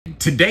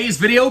Today's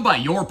video, by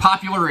your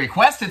popular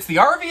request, it's the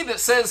RV that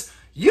says,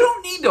 you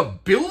don't need to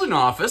build an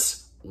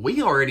office,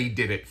 we already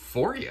did it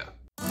for you.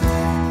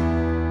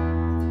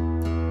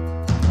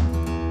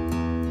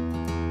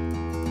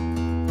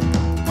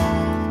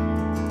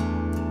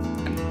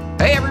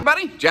 Hey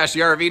everybody, Josh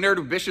the RV Nerd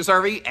with Bish's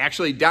RV,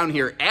 actually down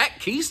here at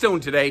Keystone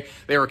today.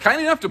 They were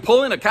kind enough to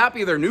pull in a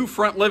copy of their new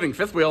front living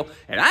fifth wheel,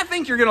 and I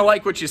think you're gonna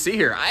like what you see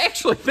here. I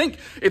actually think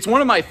it's one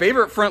of my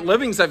favorite front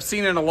livings I've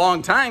seen in a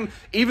long time,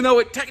 even though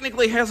it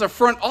technically has a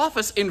front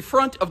office in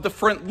front of the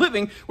front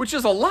living, which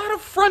is a lot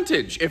of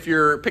frontage if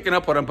you're picking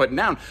up what I'm putting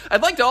down.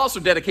 I'd like to also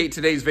dedicate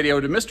today's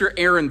video to Mr.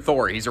 Aaron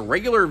Thor. He's a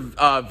regular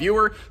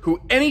viewer who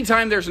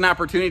anytime there's an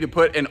opportunity to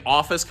put an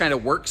office kind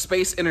of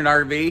workspace in an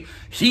RV,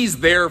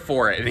 he's there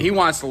for it, and he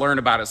wants to learn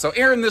about it. So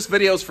Aaron, this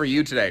video's for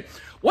you today.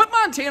 What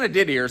Montana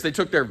did here is they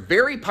took their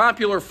very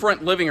popular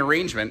front living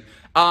arrangement.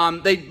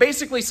 They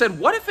basically said,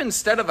 what if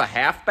instead of a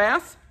half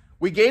bath,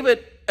 we gave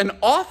it an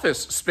office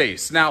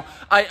space? Now,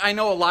 I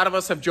know a lot of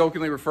us have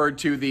jokingly referred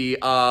to the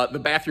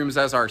bathrooms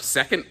as our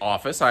second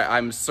office.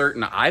 I'm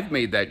certain I've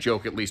made that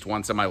joke at least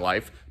once in my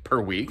life per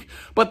week.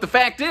 But the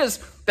fact is,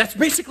 that's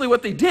basically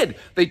what they did.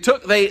 They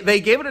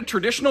gave it a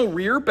traditional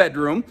rear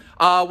bedroom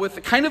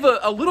with kind of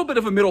a little bit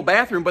of a middle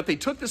bathroom, but they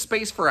took the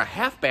space for a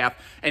half bath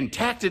and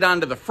tacked it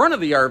onto the front of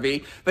the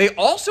RV. They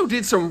also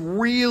did some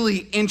really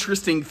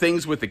interesting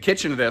things with the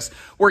kitchen of this,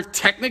 where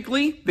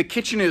technically the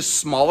kitchen is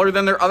smaller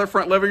than their other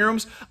front living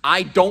rooms.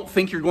 I don't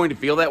think you're going to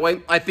feel that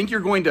way. I think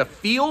you're going to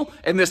feel,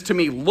 and this to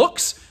me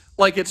looks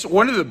like it's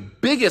one of the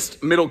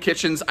biggest middle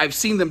kitchens I've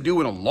seen them do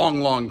in a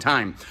long, long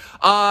time.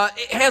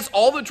 It has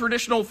all the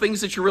traditional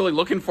things that you're really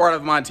looking for out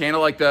of Montana,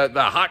 like the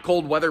hot,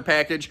 cold weather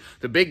package,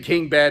 the big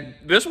king bed.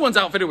 This one's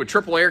outfitted with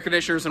triple air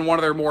conditioners and one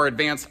of their more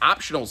advanced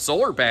optional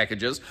solar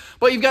packages.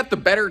 But you've got the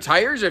better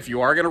tires if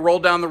you are going to roll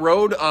down the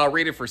road,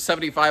 rated for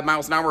 75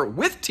 miles an hour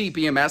with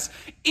TPMS,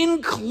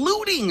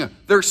 including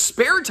their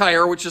spare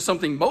tire, which is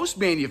something most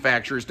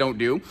manufacturers don't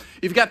do.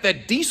 You've got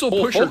that diesel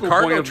pusher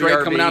cargo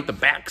tray coming out the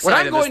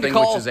backside of this thing,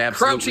 which is absolutely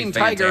crouching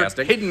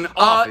fantastic. Tiger hidden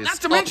office,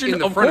 not to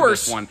mention, of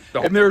course,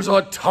 and there's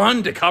a ton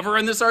to cover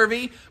in this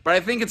RV, but I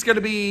think it's going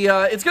to be,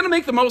 it's going to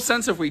make the most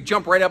sense if we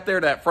jump right up there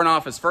to that front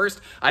office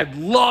first. I'd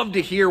love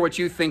to hear what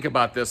you think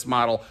about this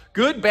model.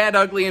 Good, bad,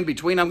 ugly, in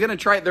between. I'm going to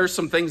try it. There's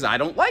some things I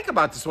don't like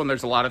about this one.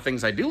 There's a lot of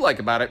things I do like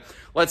about it.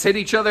 Let's hit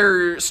each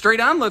other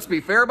straight on. Let's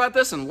be fair about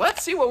this, and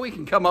let's see what we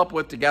can come up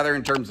with together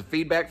in terms of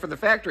feedback for the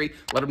factory.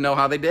 Let them know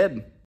how they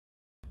did.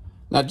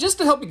 Now, just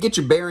to help you get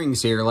your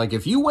bearings here, like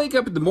if you wake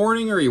up in the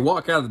morning or you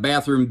walk out of the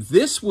bathroom,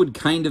 this would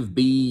kind of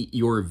be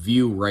your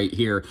view right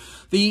here.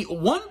 The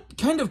one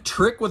kind of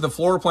trick with a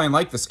floor plan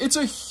like this, it's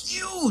a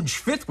huge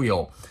fifth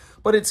wheel,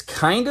 but it's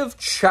kind of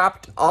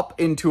chopped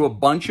up into a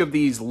bunch of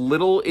these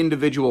little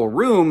individual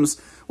rooms,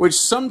 which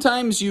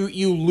sometimes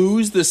you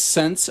lose the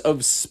sense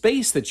of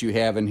space that you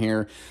have in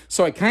here.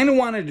 So I kind of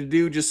wanted to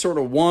do just sort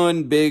of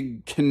one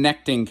big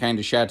connecting kind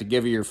of shot to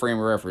give you your frame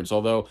of reference.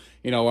 Although,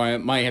 you know, I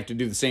might have to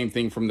do the same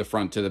thing from the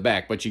front to the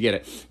back, but you get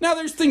it. Now,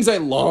 there's things I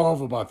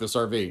love about this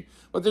RV,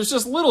 but there's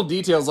just little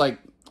details like,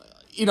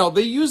 you know,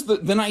 they use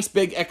the nice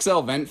big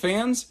XL vent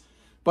fans,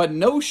 but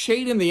no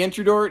shade in the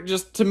entry door.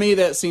 Just to me,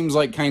 that seems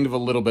like kind of a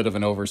little bit of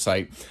an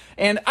oversight.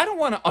 And I don't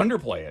want to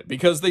underplay it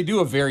because they do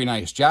a very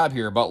nice job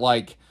here, but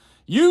like,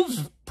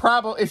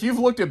 if you've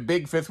looked at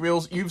big fifth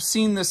wheels, you've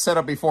seen this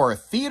setup before. A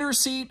theater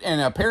seat and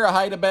a pair of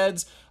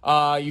hide-a-beds.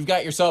 You've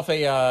got yourself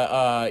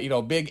a you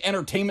know, big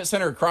entertainment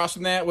center across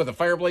from that with a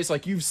fireplace.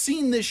 Like, you've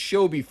seen this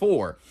show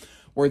before.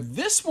 Where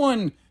this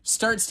one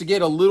starts to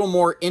get a little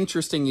more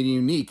interesting and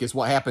unique is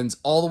what happens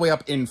all the way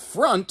up in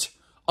front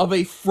of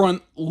a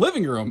front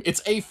living room.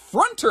 It's a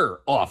fronter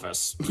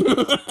office.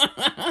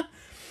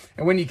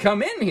 And when you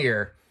come in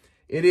here,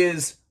 it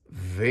is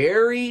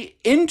very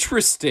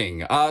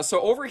interesting. So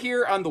over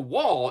here on the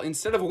wall,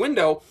 instead of a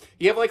window,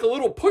 you have like a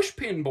little push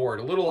pin board,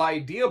 a little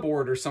idea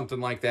board or something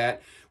like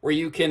that, where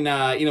you can,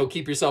 you know,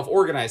 keep yourself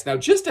organized. Now,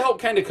 just to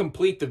help kind of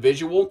complete the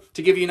visual,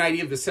 to give you an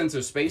idea of the sense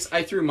of space,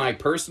 I threw my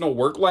personal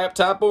work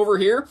laptop over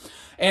here.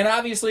 And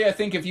obviously, I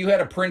think if you had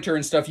a printer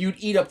and stuff, you'd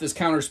eat up this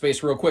counter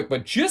space real quick.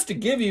 But just to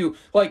give you,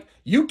 like,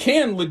 you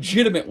can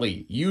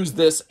legitimately use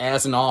this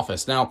as an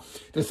office. Now,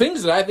 the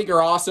things that I think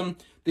are awesome,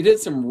 they did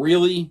some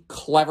really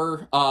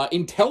clever,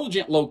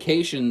 intelligent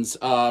locations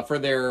for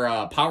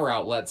their power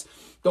outlets.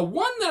 The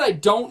one that I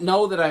don't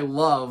know that I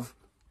love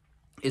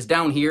is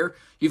down here.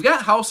 You've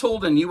got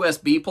household and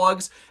USB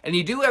plugs, and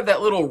you do have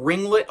that little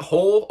ringlet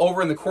hole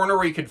over in the corner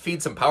where you could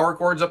feed some power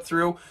cords up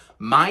through.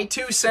 My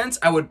 2 cents,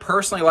 I would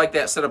personally like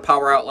that set of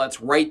power outlets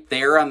right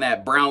there on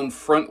that brown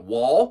front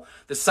wall.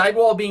 The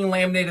sidewall being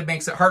laminated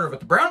makes it harder,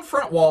 but the brown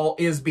front wall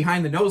is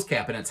behind the nose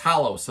cap and it's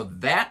hollow, so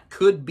that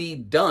could be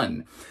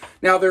done.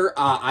 Now,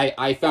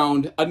 I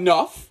found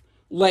enough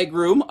leg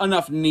room,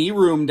 enough knee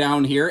room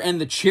down here,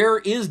 and the chair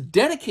is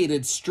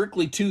dedicated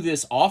strictly to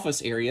this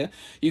office area.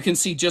 You can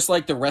see just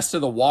like the rest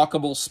of the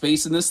walkable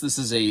space in this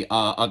is a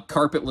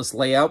carpetless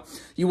layout.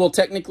 You will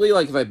technically,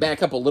 like if I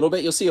back up a little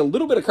bit, you'll see a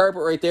little bit of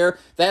carpet right there.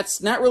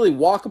 That's not really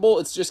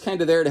walkable. It's just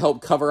kind of there to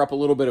help cover up a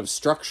little bit of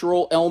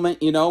structural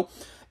element, you know.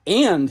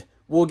 And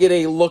we'll get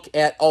a look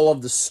at all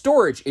of the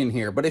storage in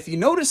here. But if you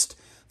noticed,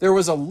 there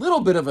was a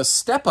little bit of a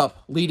step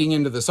up leading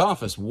into this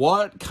office.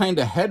 What kind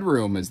of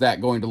headroom is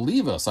that going to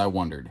leave us, I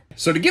wondered?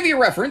 So to give you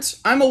a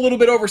reference, I'm a little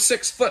bit over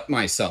 6 foot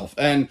myself,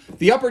 and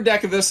the upper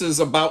deck of this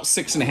is about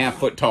 6.5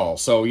 foot tall.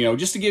 So, you know,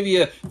 just to give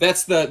you,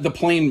 that's the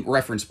plain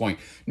reference point.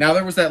 Now,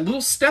 there was that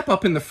little step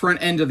up in the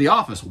front end of the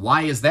office.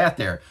 Why is that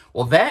there?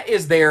 Well, that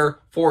is there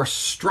for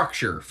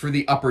structure for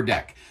the upper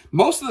deck.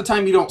 Most of the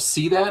time, you don't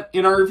see that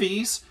in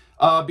RVs.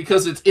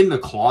 Because it's in the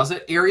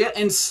closet area.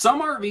 And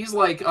some RVs,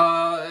 like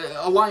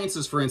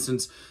Alliances, for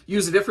instance,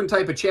 use a different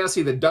type of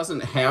chassis that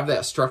doesn't have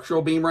that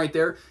structural beam right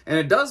there. And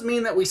it does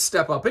mean that we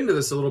step up into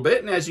this a little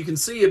bit. And as you can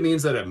see, it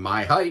means that at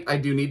my height, I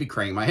do need to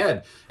crane my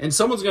head. And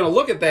someone's going to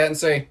look at that and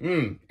say,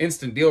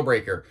 instant deal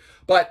breaker.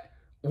 But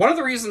one of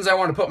the reasons I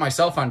want to put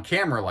myself on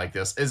camera like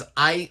this is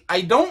I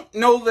don't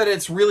know that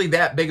it's really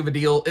that big of a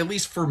deal, at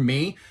least for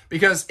me,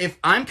 because if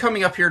I'm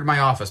coming up here to my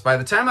office, by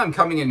the time I'm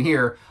coming in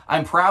here,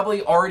 I'm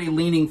probably already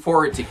leaning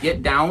forward to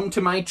get down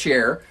to my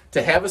chair,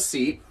 to have a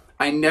seat.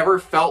 I never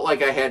felt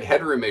like I had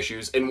headroom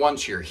issues, and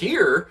once you're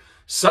here,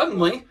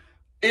 suddenly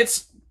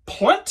it's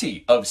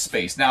plenty of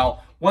space.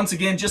 Now, once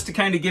again, just to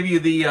kind of give you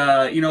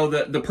the, you know,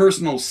 the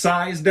personal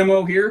size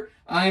demo here,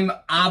 I'm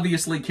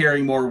obviously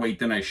carrying more weight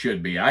than I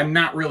should be. I'm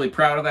not really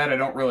proud of that. I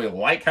don't really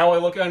like how I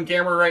look on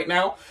camera right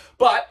now,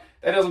 but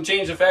that doesn't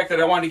change the fact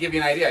that I wanted to give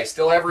you an idea. I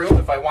still have room.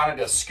 If I wanted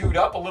to scoot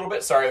up a little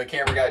bit, sorry, the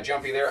camera got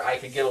jumpy there, I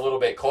could get a little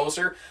bit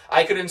closer.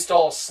 I could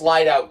install a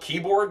slide-out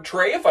keyboard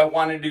tray if I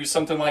wanted to do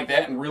something like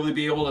that and really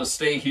be able to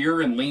stay here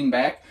and lean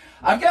back.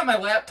 I've got my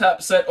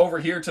laptop set over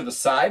here to the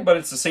side, but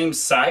it's the same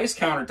size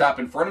countertop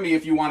in front of me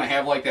if you want to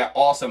have like that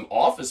awesome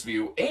office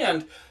view.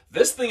 And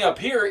this thing up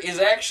here is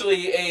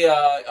actually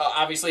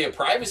obviously a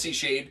privacy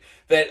shade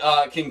that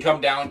can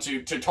come down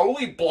to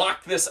totally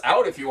block this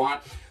out if you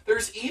want.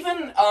 There's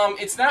even,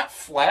 it's not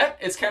flat,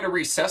 it's kind of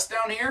recessed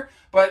down here,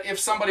 but if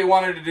somebody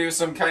wanted to do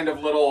some kind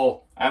of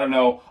little, I don't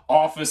know,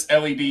 office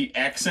LED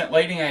accent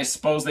lighting, I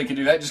suppose they could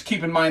do that. Just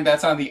keep in mind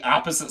that's on the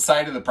opposite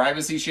side of the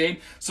privacy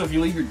shade, so if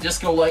you leave your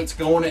disco lights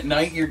going at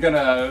night, you're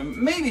gonna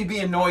maybe be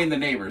annoying the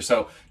neighbors.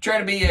 So try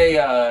to be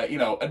a, you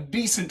know, a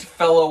decent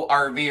fellow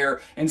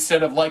RVer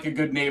instead of like a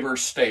good neighbor,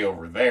 stay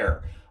over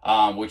there,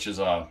 which is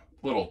a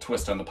little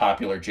twist on the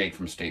popular Jake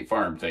from State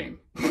Farm theme.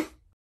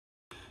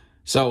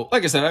 So,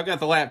 like I said, I've got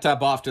the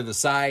laptop off to the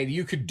side.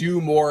 You could do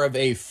more of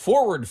a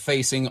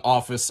forward-facing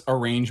office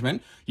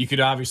arrangement. You could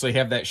obviously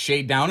have that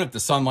shade down if the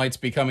sunlight's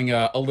becoming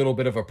a little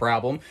bit of a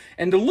problem.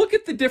 And to look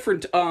at the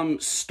different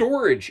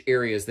storage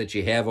areas that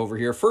you have over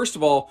here, first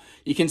of all,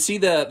 you can see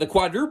the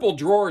quadruple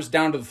drawers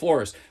down to the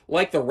floors.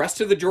 Like the rest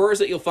of the drawers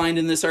that you'll find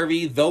in this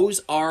RV,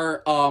 those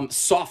are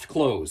soft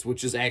close,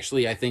 which is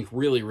actually, I think,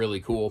 really, really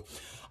cool.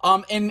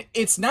 And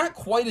it's not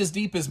quite as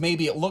deep as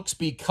maybe it looks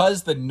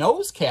because the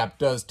nose cap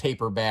does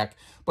taper back.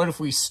 But if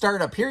we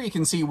start up here, you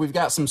can see we've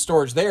got some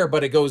storage there,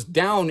 but it goes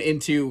down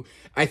into,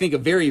 I think, a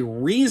very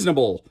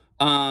reasonable,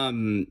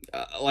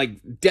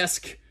 like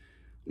desk,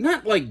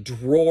 not like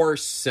drawer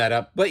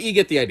setup, but you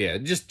get the idea.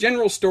 Just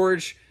general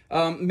storage.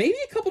 Maybe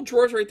a couple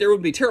drawers right there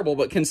would be terrible,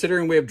 but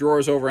considering we have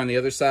drawers over on the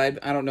other side,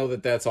 I don't know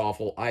that that's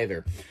awful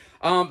either.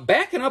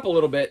 Backing up a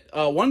little bit,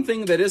 one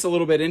thing that is a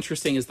little bit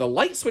interesting is the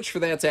light switch for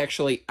that's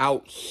actually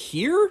out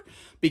here.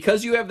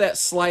 Because you have that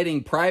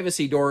sliding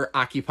privacy door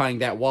occupying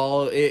that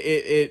wall,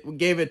 it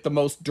gave it the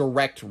most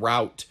direct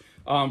route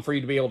for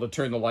you to be able to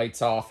turn the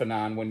lights off and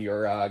on when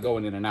you're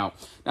going in and out.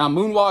 Now, I'm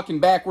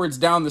moonwalking backwards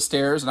down the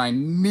stairs, and I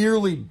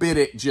nearly bit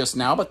it just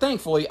now, but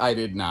thankfully I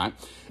did not.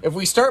 If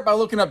we start by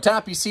looking up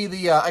top, you see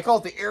the, I call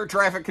it the air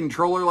traffic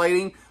controller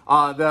lighting,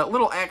 the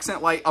little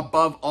accent light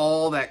above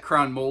all that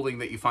crown molding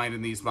that you find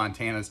in these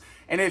Montanas.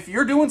 And if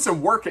you're doing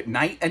some work at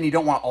night and you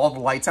don't want all the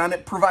lights on,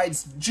 it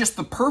provides just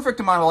the perfect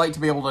amount of light to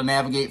be able to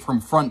navigate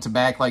from front to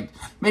back, like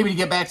maybe to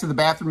get back to the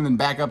bathroom and then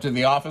back up to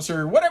the office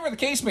or whatever the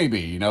case may be.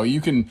 You know, you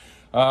can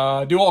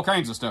do all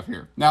kinds of stuff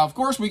here. Now, of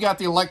course, we got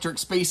the electric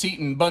space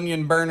heating,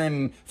 bunion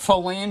burning,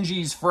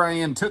 phalanges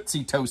frying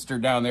Tootsie toaster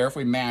down there if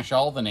we mash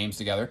all the names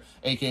together,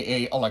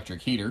 aka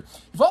electric heater.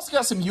 We've also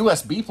got some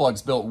USB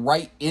plugs built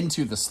right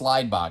into the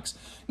slide box.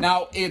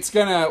 Now,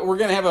 we're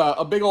gonna have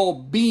a big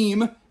old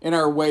beam in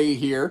our way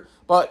here,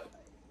 but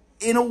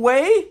in a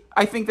way,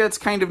 I think that's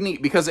kind of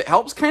neat because it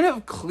helps kind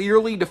of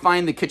clearly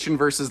define the kitchen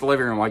versus the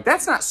living room. Like,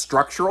 that's not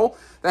structural.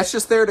 That's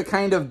just there to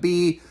kind of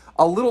be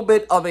a little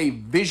bit of a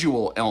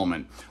visual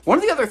element. One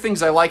of the other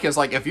things I like is,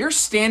 like, if you're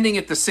standing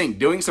at the sink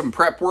doing some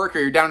prep work or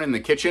you're down in the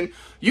kitchen,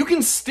 you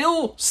can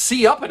still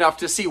see up enough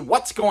to see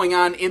what's going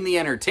on in the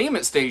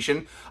entertainment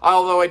station,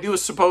 although I do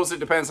suppose it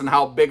depends on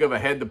how big of a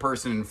head the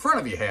person in front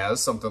of you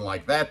has, something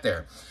like that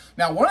there.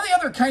 Now, one of the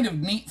other kind of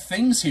neat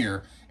things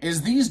here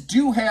is these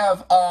do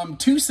have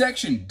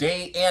two-section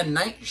day and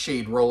night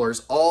shade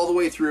rollers all the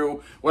way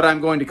through what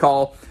I'm going to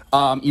call,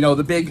 you know,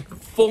 the big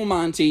full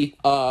Monty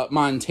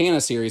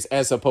Montana series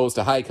as opposed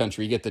to High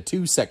Country. You get the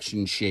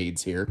two-section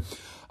shades here.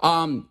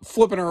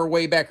 Flipping our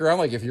way back around,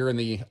 like if you're in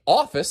the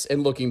office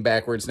and looking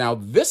backwards now,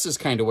 this is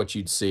kind of what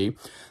you'd see.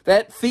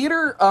 That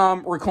theater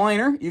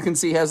recliner, you can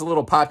see, has a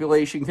little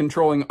population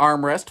controlling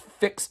armrest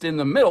fixed in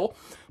the middle,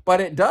 but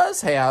it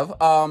does have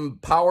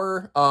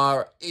power,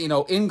 you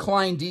know,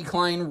 incline,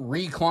 decline,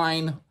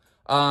 recline,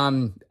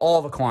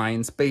 all the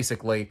clines,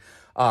 basically.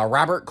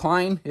 Robert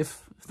Klein,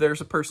 if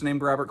there's a person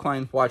named Robert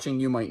Klein watching,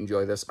 you might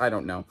enjoy this. I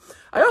don't know.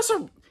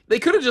 They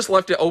could have just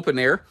left it open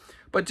air,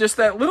 but just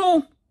that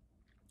little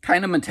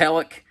kind of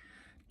metallic,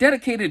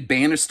 dedicated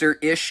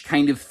banister-ish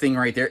kind of thing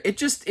right there.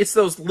 It's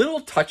those little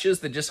touches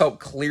that just help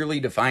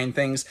clearly define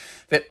things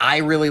that I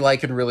really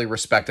like and really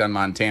respect on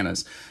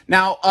Montanas.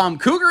 Now,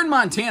 Cougar and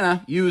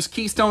Montana use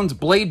Keystone's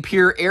Blade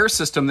Pure air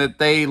system that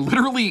they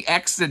literally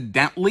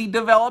accidentally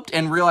developed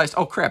and realized,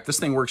 oh crap, this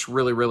thing works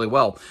really, really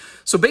well.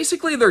 So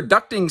basically their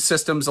ducting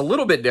system's a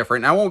little bit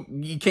different.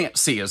 You can't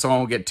see it, so I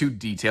won't get too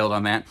detailed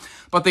on that.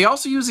 But they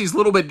also use these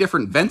little bit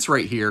different vents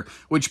right here,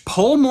 which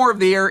pull more of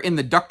the air in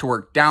the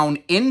ductwork down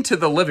into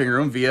the living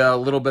room via a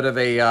little bit of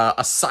a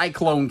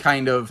cyclone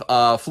kind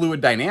of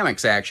fluid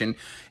dynamics action.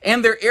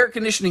 And their air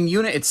conditioning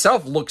unit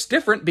itself looks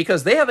different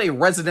because they have a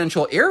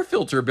residential air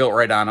filter built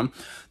right on them.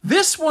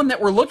 This one that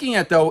we're looking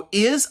at, though,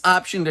 is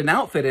optioned and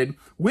outfitted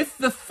with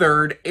the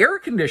third air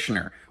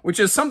conditioner, which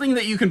is something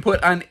that you can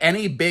put on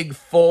any big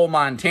full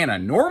Montana.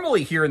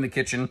 Normally here in the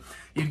kitchen,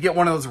 you'd get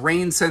one of those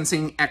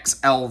rain-sensing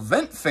XL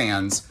vent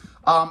fans.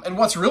 And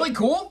what's really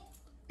cool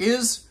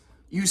is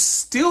you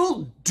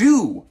still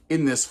do,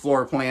 in this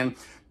floor plan,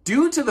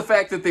 due to the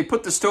fact that they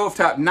put the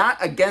stovetop not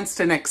against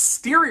an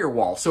exterior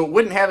wall, so it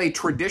wouldn't have a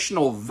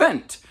traditional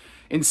vent.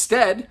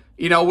 Instead,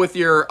 you know, with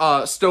your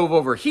stove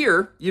over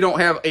here, you don't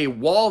have a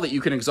wall that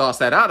you can exhaust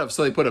that out of,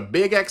 so they put a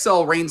big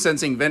XL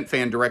rain-sensing vent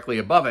fan directly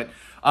above it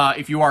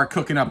if you are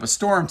cooking up a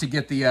storm to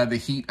get the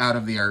heat out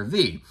of the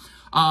RV.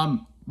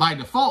 By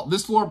default,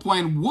 this floor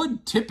plan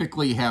would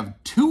typically have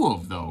 2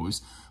 of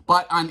those,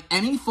 but on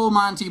any full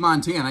Monty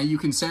Montana, you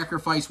can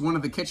sacrifice one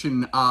of the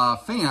kitchen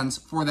fans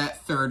for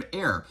that third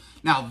air.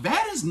 Now,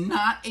 that is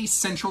not a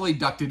centrally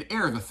ducted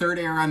air. The third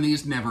air on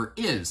these never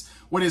is.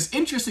 What is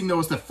interesting, though,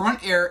 is the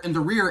front air and the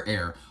rear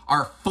air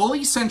are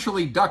fully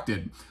centrally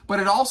ducted, but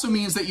it also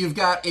means that you've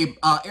got a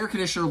air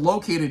conditioner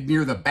located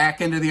near the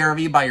back end of the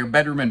RV by your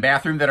bedroom and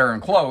bathroom that are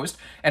enclosed,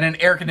 and an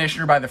air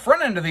conditioner by the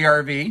front end of the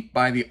RV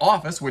by the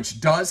office,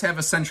 which does have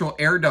a central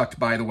air duct,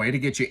 by the way, to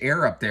get you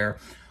air up there,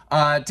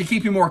 to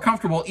keep you more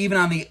comfortable even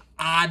on the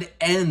odd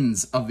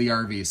ends of the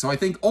RV. So I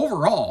think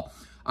overall,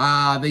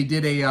 they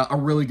did a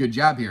really good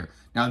job here.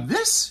 Now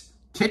this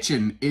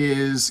kitchen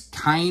is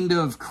kind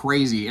of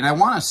crazy, and I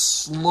want to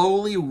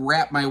slowly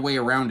wrap my way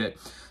around it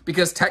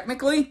because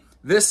technically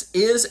this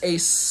is a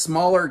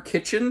smaller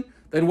kitchen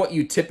than what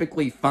you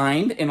typically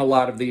find in a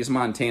lot of these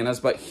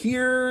Montanas, but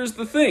here's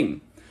the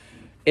thing.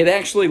 It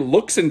actually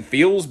looks and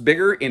feels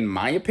bigger, in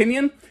my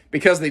opinion,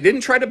 because they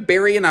didn't try to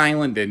bury an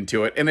island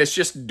into it, and it's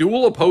just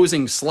dual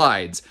opposing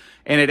slides,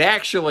 and it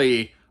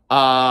actually,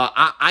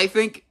 I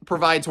think,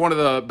 provides one of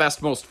the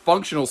best, most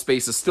functional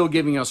spaces, still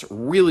giving us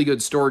really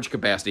good storage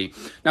capacity.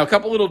 Now, a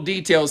couple little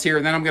details here,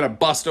 and then I'm going to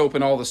bust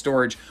open all the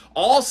storage.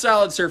 All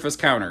solid surface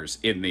counters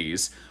in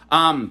these.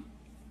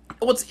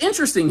 What's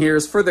interesting here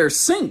is for their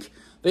sink,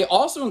 they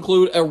also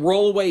include a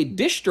rollaway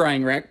dish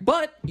drying rack,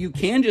 but you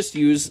can just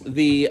use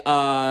the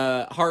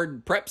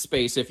hard prep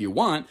space if you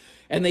want.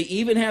 And they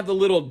even have the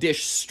little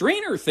dish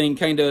strainer thing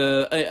kind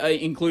of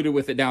included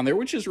with it down there,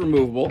 which is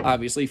removable,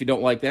 obviously, if you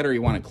don't like that or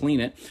you want to clean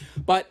it.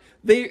 But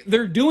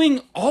they're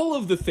doing all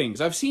of the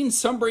things. I've seen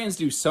some brands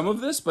do some of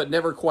this, but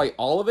never quite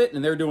all of it,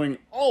 and they're doing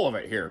all of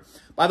it here.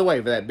 By the way,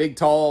 for that big,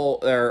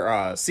 tall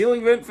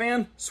ceiling vent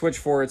fan, switch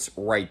for it's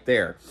right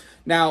there.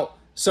 Now,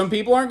 some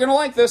people aren't going to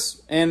like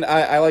this, and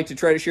I like to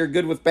try to share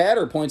good with bad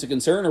or points of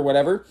concern or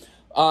whatever.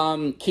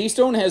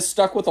 Keystone has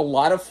stuck with a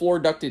lot of floor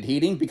ducted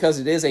heating because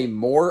it is a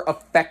more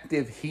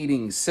effective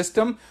heating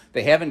system.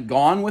 They haven't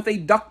gone with a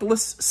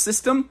ductless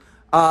system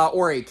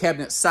or a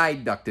cabinet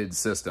side ducted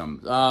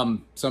system.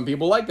 Some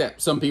people like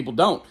that. Some people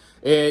don't.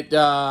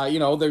 You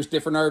know, there's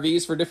different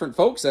RVs for different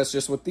folks. That's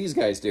just what these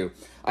guys do.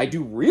 I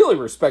do really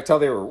respect how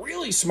they were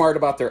really smart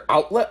about their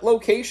outlet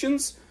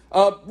locations.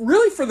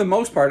 Really, for the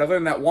most part, other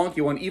than that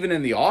wonky one, even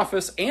in the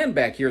office and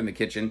back here in the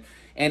kitchen.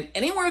 And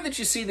anywhere that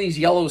you see these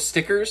yellow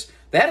stickers,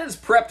 that is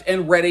prepped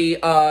and ready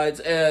to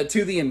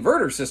the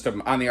inverter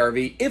system on the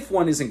RV, if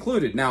one is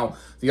included. Now,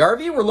 the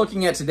RV we're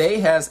looking at today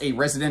has a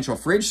residential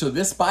fridge, so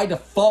this by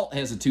default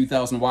has a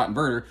 2,000 watt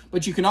inverter,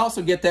 but you can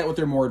also get that with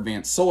their more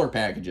advanced solar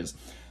packages.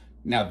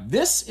 Now,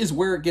 this is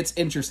where it gets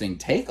interesting.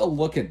 Take a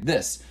look at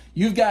this.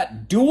 You've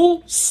got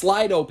dual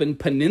slide-open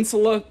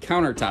peninsula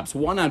countertops,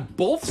 one on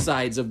both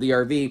sides of the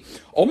RV,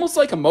 almost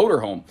like a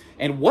motorhome.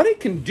 And what it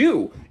can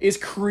do is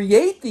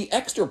create the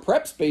extra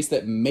prep space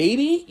that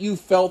maybe you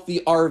felt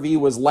the RV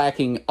was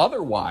lacking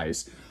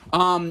otherwise.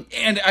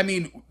 And I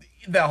mean,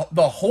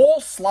 the whole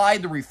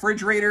slide, the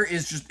refrigerator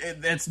is just,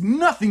 it's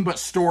nothing but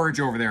storage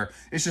over there.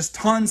 It's just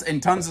tons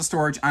and tons of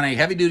storage on a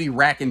heavy-duty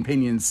rack and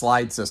pinion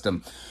slide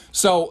system.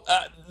 So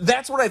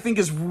that's what I think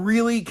is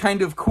really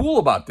kind of cool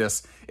about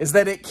this, is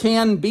that it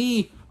can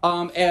be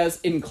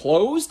as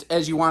enclosed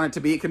as you want it to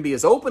be. It can be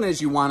as open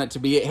as you want it to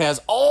be. It has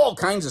all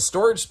kinds of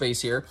storage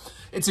space here.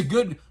 It's a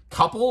good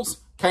couples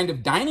kind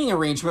of dining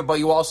arrangement, but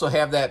you also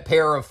have that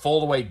pair of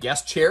fold-away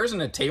guest chairs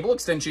and a table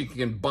extension you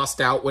can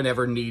bust out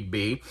whenever need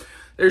be.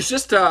 There's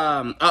just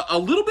a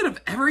little bit of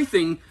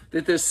everything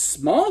that this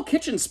small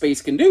kitchen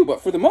space can do,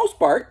 but for the most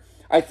part,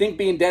 I think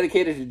being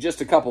dedicated to just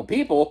a couple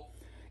people,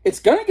 it's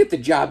going to get the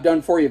job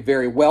done for you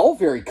very well,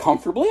 very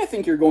comfortably. I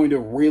think you're going to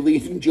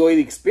really enjoy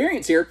the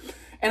experience here,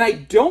 and I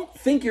don't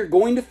think you're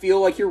going to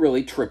feel like you're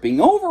really tripping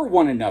over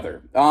one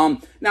another.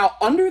 Now,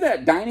 under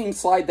that dining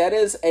slide, that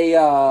is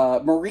a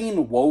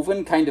marine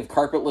woven kind of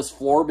carpetless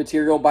floor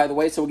material, by the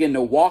way, so again,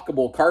 no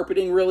walkable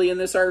carpeting really in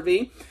this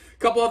RV.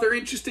 Couple other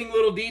interesting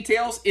little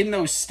details in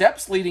those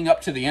steps leading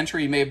up to the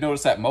entry. You may have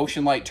noticed that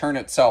motion light turn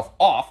itself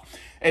off.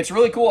 It's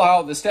really cool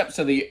how the steps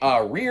to the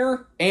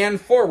rear and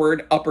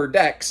forward upper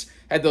decks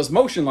had those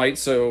motion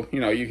lights, so you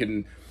know you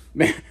can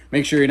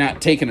make sure you're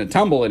not taking a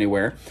tumble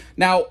anywhere.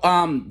 Now,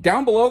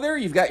 down below there,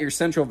 you've got your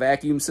central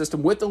vacuum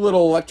system with the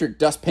little electric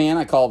dustpan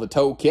I call the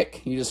toe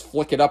kick. You just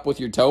flick it up with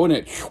your toe and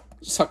it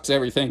sucks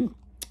everything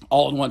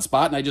all in one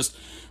spot, and I just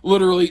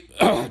literally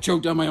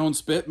choked on my own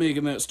spit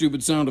making that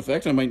stupid sound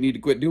effect. I might need to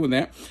quit doing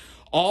that.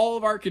 All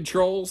of our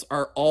controls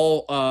are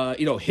all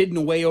hidden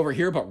away over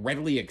here, but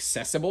readily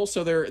accessible,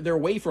 so they're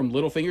away from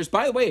little fingers.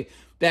 By the way,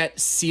 that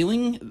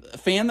ceiling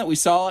fan that we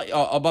saw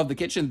above the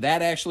kitchen,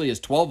 that actually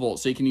is 12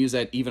 volts, so you can use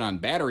that even on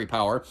battery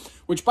power,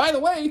 which, by the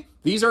way,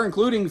 these are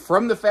including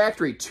from the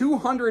factory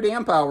 200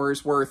 amp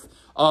hours worth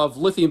of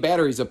lithium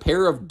batteries, a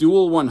pair of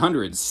dual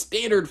 100s,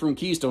 standard from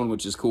Keystone,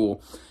 which is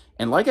cool.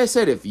 And like I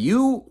said, if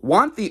you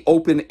want the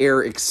open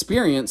air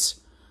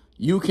experience,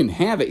 you can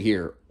have it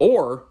here.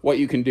 Or what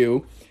you can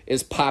do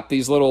is pop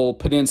these little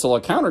peninsula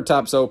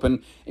countertops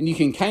open, and you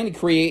can kind of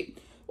create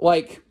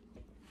like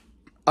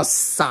a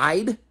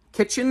side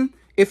kitchen,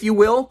 if you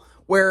will,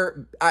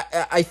 where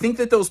I think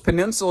that those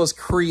peninsulas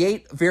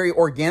create very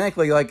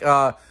organically like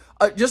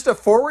just a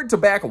forward to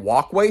back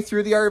walkway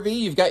through the RV.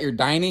 You've got your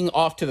dining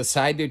off to the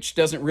side, which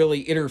doesn't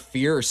really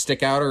interfere or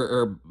stick out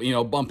or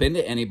bump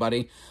into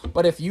anybody.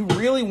 But if you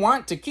really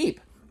want to keep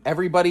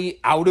everybody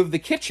out of the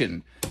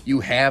kitchen, you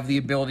have the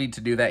ability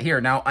to do that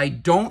here. Now, I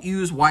don't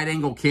use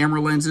wide-angle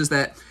camera lenses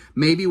that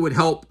maybe would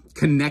help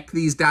connect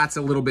these dots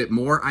a little bit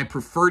more. I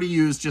prefer to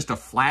use just a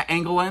flat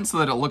angle lens so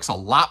that it looks a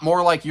lot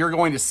more like you're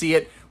going to see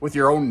it with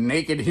your own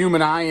naked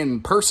human eye in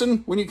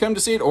person when you come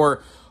to see it,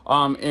 or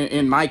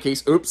in my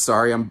case, oops,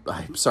 sorry, I'm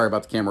sorry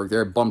about the camera work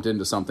there. I bumped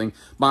into something.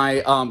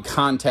 My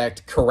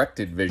contact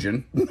corrected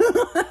vision.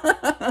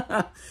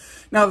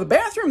 Now, the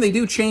bathroom, they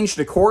do change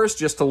decors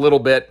just a little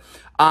bit,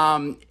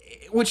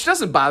 which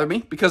doesn't bother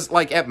me because,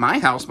 like, at my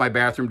house, my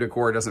bathroom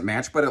decor doesn't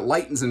match, but it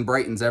lightens and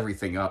brightens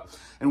everything up.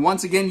 And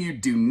once again, you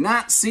do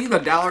not see the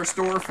dollar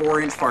store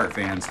 4-inch fart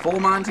fans. Full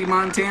Monty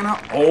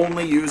Montana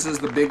only uses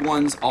the big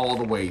ones all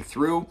the way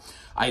through.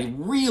 I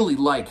really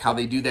like how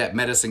they do that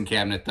medicine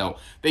cabinet, though.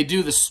 They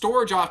do the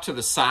storage off to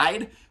the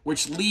side,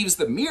 which leaves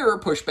the mirror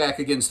pushed back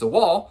against the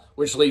wall,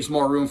 which leaves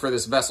more room for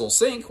this vessel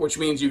sink, which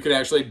means you can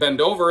actually bend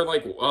over and,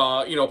 like,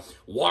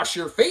 wash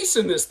your face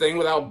in this thing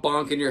without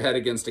bonking your head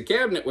against a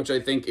cabinet, which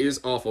I think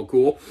is awful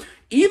cool.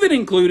 Even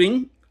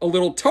including a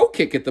little toe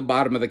kick at the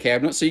bottom of the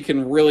cabinet so you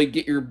can really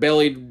get your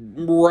belly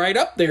right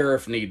up there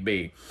if need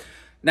be.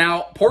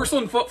 Now,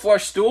 porcelain foot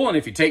flush stool, and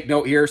if you take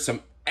note here,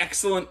 some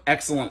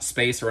excellent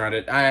space around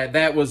it.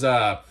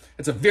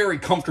 It's a very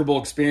comfortable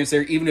experience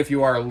there, even if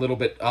you are a little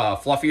bit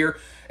fluffier.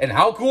 And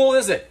how cool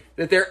is it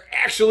that they're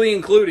actually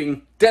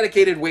including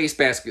dedicated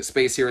wastebasket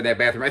space here in that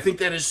bathroom? I think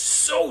that is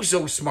so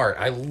smart.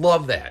 I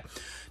love that.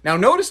 Now,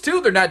 notice,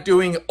 too, they're not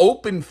doing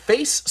open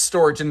face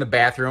storage in the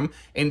bathroom.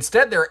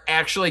 Instead, they're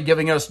actually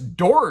giving us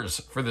doors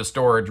for the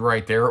storage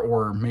right there,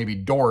 or maybe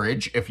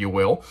doorage, if you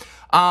will.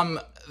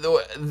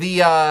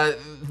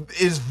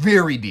 Is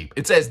very deep.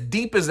 It's as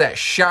deep as that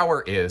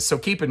shower is. So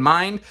keep in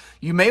mind,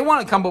 you may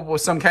want to come up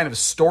with some kind of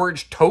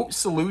storage tote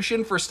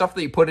solution for stuff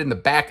that you put in the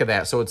back of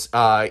that so it's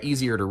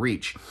easier to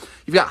reach.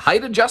 You've got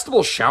height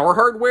adjustable shower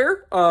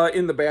hardware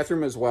in the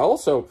bathroom as well.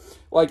 So,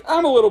 like,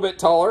 I'm a little bit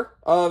taller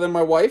than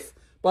my wife,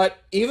 but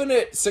even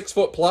at 6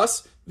 foot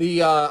plus,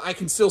 I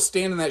can still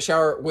stand in that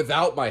shower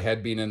without my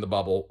head being in the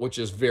bubble, which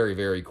is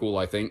very cool,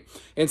 I think.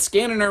 And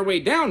scanning our way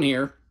down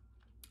here,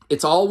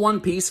 it's all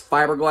one piece,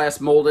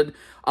 fiberglass molded,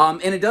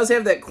 and it does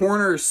have that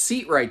corner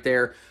seat right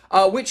there,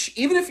 which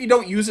even if you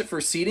don't use it for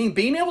seating,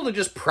 being able to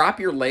just prop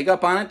your leg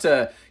up on it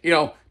to,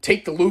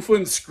 take the loofah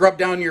and scrub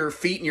down your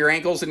feet and your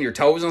ankles and your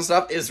toes and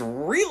stuff is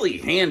really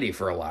handy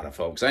for a lot of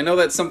folks. I know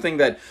that's something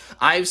that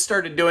I've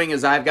started doing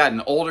as I've gotten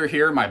older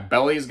here. My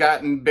belly's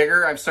gotten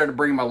bigger. I've started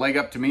bringing my leg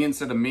up to me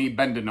instead of me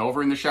bending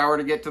over in the shower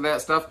to get to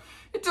that stuff.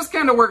 it just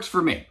kind of works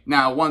for me.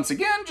 Now, once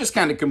again, just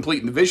kind of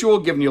completing the visual,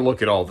 giving you a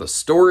look at all the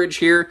storage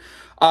here.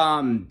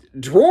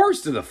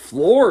 Drawers to the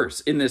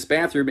floors in this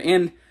bathroom,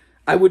 and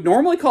I would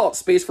normally call it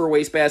space for a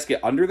wastebasket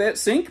under that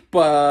sink,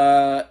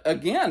 but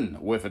again,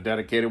 with a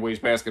dedicated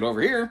wastebasket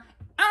over here,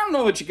 I don't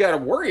know that you got to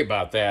worry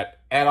about that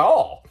at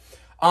all.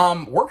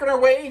 Working our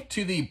way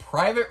to the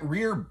private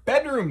rear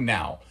bedroom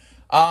now.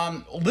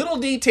 Little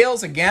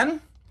details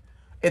again.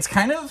 It's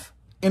kind of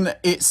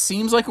it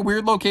seems like a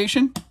weird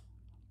location,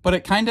 but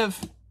it kind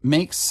of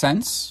makes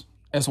sense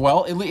as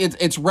well.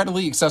 It's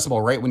readily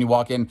accessible right when you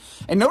walk in.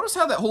 And notice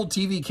how that whole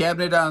TV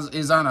cabinet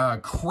is on a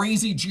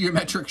crazy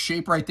geometric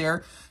shape right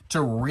there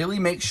to really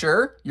make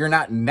sure you're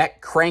not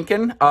neck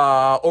cranking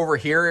over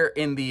here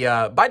in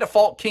the, by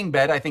default, king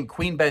bed. I think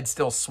queen bed's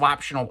still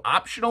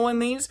optional in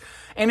these.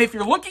 And if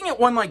you're looking at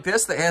one like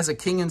this that has a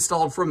king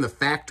installed from the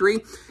factory,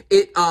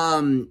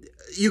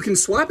 you can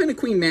swap in a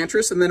queen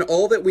mattress, and then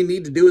all that we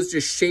need to do is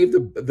just shave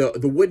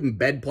the wooden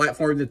bed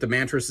platform that the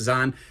mattress is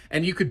on,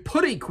 and you could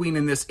put a queen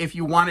in this if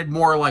you wanted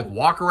more like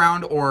walk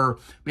around or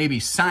maybe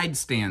side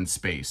stand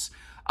space.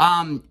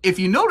 If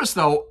you notice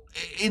though,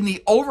 in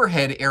the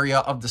overhead area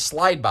of the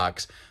slide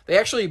box, they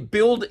actually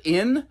build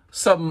in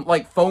some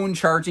like phone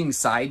charging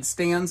side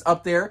stands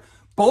up there.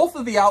 Both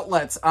of the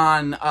outlets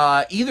on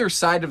either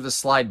side of the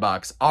slide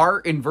box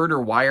are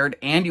inverter wired,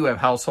 and you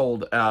have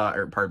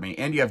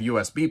and you have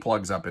USB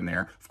plugs up in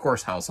there. Of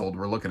course, household,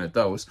 we're looking at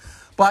those.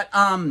 But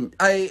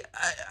I've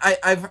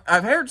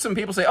heard some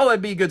people say, oh,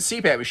 that'd be a good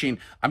CPAP machine.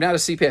 I'm not a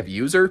CPAP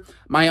user.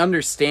 My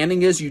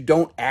understanding is you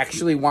don't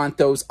actually want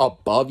those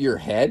above your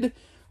head.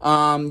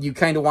 You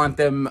kind of want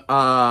them,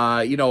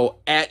 you know,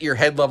 at your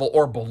head level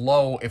or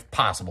below if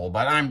possible.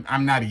 But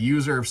I'm not a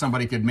user. If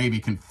somebody could maybe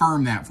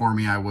confirm that for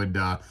me, I would,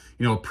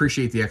 you know,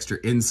 appreciate the extra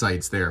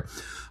insights there.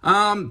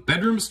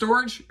 Bedroom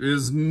storage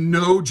is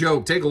no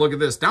joke. Take a look at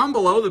this. Down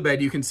below the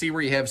bed, you can see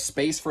where you have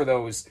space for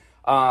those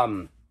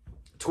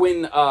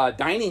twin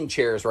dining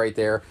chairs right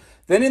there.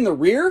 Then in the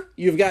rear,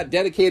 you've got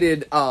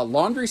dedicated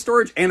laundry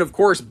storage and, of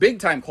course,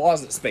 big-time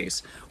closet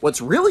space.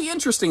 What's really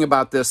interesting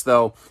about this,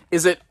 though,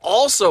 is it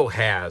also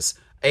has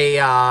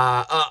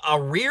a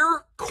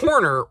rear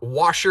corner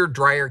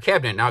washer-dryer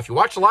cabinet. Now, if you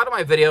watch a lot of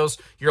my videos,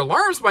 your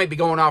alarms might be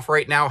going off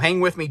right now. Hang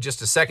with me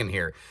just a second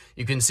here.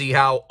 You can see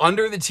how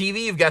under the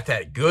TV, you've got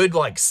that good,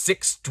 like,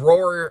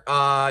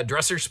 6-drawer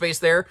dresser space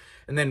there.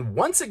 And then,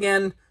 once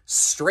again,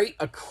 straight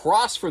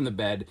across from the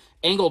bed,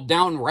 angled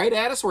down right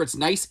at us where it's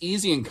nice,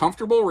 easy, and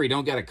comfortable, where you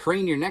don't got to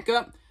crane your neck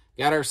up.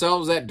 Got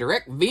ourselves that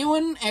direct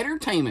viewing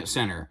entertainment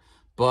center.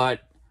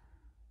 But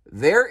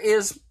there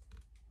is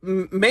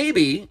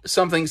maybe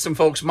something some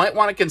folks might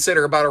want to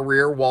consider about a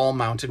rear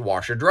wall-mounted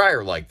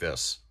washer-dryer like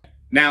this.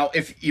 Now,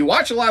 if you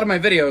watch a lot of my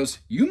videos,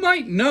 you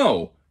might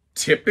know,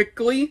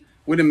 typically,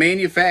 when a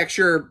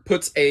manufacturer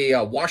puts a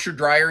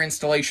washer-dryer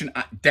installation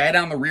dead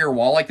on the rear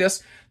wall like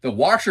this, the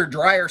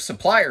washer-dryer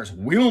suppliers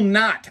will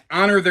not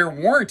honor their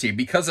warranty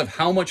because of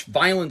how much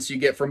violence you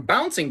get from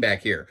bouncing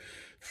back here.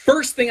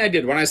 First thing I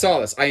did when I saw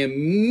this, I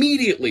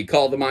immediately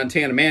called the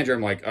Montana manager.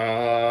 I'm like,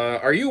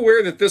 are you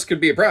aware that this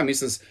could be a problem? He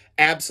says,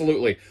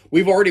 absolutely.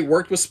 We've already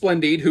worked with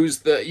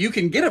Splendide, you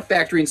can get a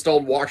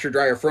factory-installed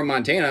washer-dryer from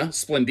Montana,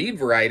 Splendide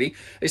variety.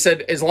 They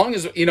said, as long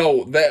as, you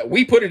know, that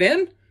we put it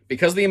in,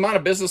 because of the amount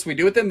of business we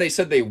do with them, they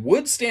said they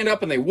would stand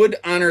up and they would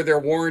honor their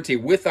warranty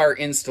with our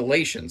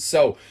installation.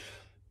 So,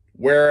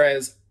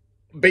 whereas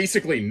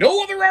basically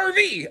no other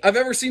RV I've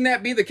ever seen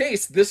that be the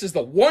case, this is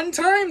the one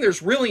time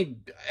there's really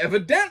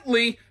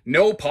evidently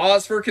no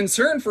cause for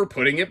concern for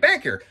putting it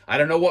back here. I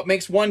don't know what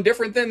makes one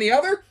different than the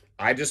other.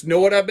 I just know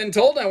what I've been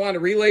told. I want to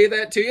relay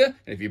that to you. And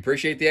if you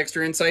appreciate the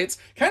extra insights,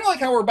 kind of like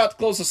how we're about to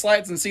close the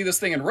slides and see this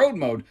thing in road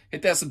mode,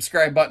 hit that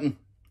subscribe button.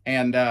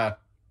 And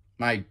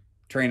my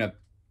train of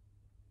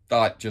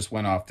thought just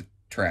went off the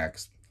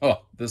tracks.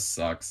 Oh, this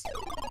sucks.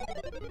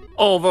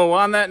 Although,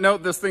 on that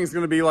note, this thing's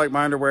going to be like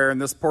my underwear,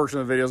 and this portion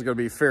of the video is going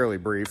to be fairly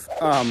brief.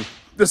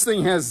 This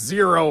thing has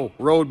 0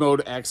 road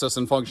mode access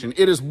and function.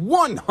 It is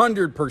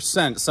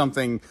 100%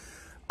 something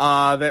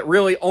that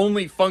really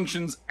only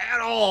functions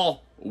at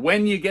all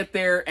when you get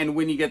there and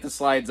when you get the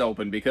slides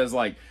open. Because,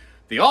 like,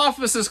 the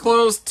office is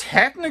closed.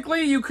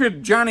 Technically, you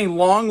could Johnny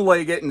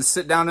Long-leg it and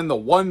sit down in the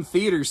one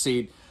theater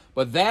seat.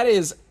 But that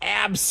is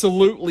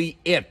absolutely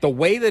it. The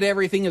way that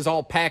everything is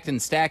all packed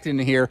and stacked in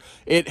here,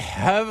 it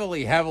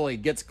heavily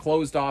gets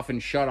closed off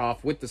and shut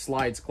off with the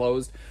slides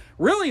closed.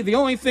 Really, the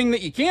only thing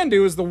that you can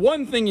do is the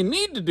one thing you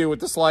need to do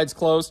with the slides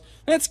closed.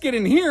 That's get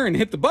in here and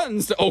hit the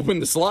buttons to open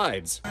the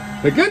slides.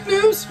 The good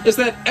news is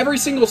that every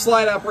single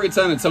slide operates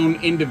on its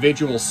own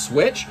individual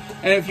switch.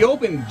 And if you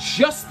open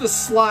just the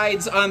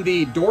slides on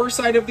the door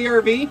side of the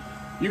RV,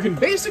 you can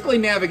basically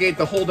navigate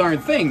the whole darn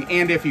thing.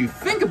 And if you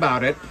think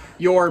about it,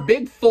 your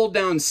big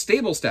fold-down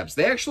stable steps,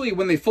 they actually,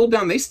 when they fold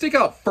down, they stick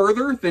out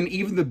further than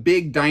even the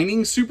big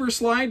dining super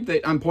slide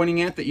that I'm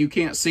pointing at that you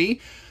can't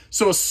see.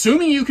 So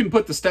assuming you can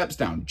put the steps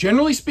down,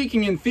 generally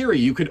speaking, in theory,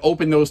 you could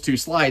open those 2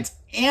 slides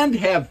and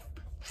have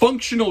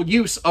functional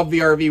use of the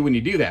RV when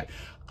you do that.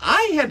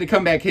 I had to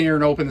come back here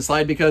and open the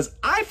slide because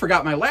I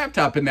forgot my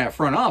laptop in that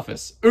front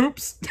office.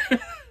 Oops.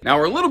 Now,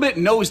 we're a little bit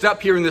nosed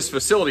up here in this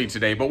facility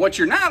today, but what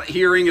you're not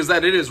hearing is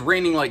that it is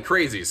raining like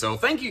crazy. So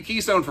thank you,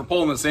 Keystone, for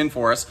pulling this in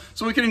for us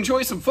so we can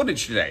enjoy some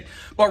footage today.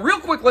 But real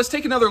quick, let's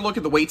take another look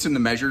at the weights and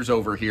the measures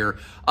over here.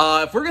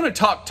 If we're going to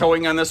talk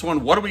towing on this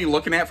one, what are we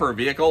looking at for a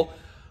vehicle?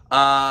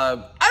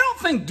 I don't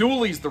think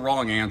dually's the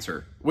wrong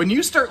answer. When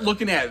you start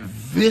looking at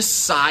this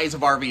size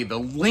of RV, the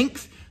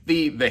length,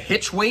 the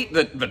hitch weight,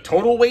 the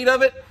total weight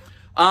of it,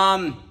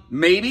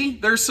 maybe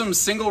there's some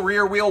single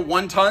rear wheel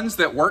 1 tons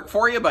that work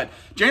for you, but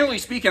generally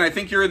speaking, I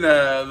think you're in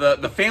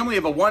the family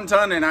of a 1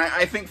 ton, and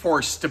I think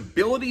for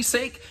stability's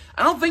sake,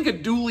 I don't think a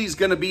dually's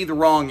going to be the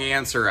wrong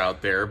answer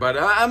out there, but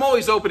I'm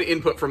always open to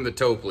input from the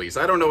tow police.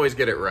 I don't always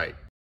get it right.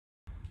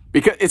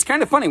 Because it's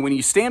kind of funny, when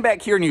you stand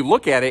back here and you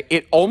look at it,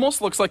 it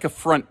almost looks like a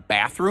front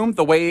bathroom.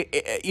 The way,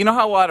 you know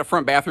how a lot of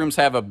front bathrooms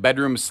have a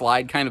bedroom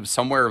slide kind of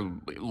somewhere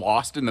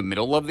lost in the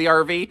middle of the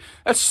RV?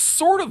 That's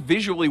sort of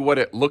visually what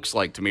it looks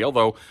like to me,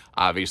 although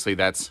obviously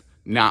that's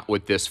not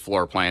what this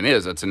floor plan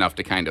is. It's enough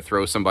to kind of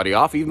throw somebody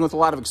off, even with a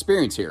lot of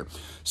experience here.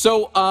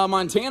 So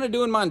Montana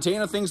doing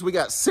Montana things. We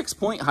got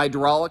 6-point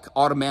hydraulic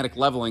automatic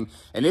leveling.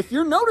 And if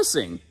you're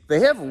noticing, they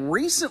have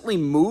recently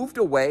moved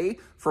away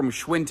from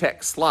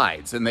Schwintek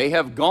slides, and they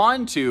have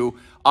gone to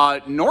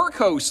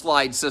Norco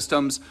slide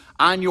systems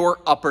on your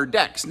upper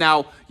decks.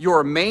 Now,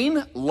 your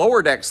main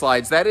lower deck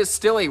slides, that is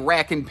still a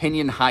rack and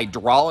pinion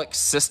hydraulic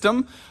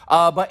system,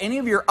 but any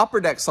of your upper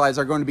deck slides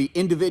are going to be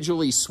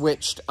individually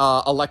switched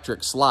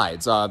electric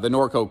slides, the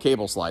Norco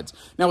cable slides.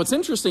 Now, what's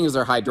interesting is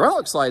their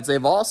hydraulic slides,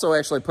 they've also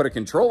actually put a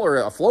controller,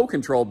 a flow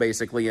control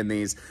basically in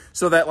these,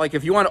 so that like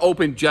if you want to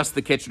open just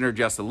the kitchen or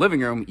just the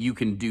living room, you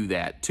can do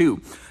that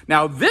too.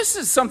 Now, this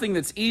is something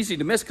that's easy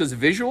to miss because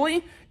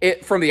visually,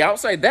 from the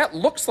outside, that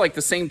looks like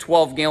the same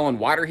 12-gallon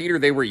water heater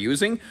they were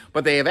using,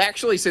 but they have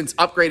actually since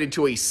upgraded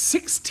to a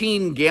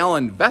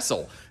 16-gallon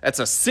vessel. That's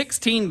a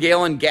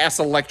 16-gallon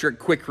gas-electric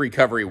quick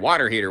recovery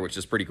water heater, which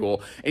is pretty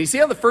cool. And you see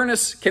how the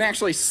furnace can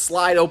actually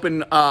slide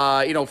open,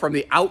 you know, from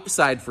the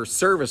outside for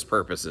service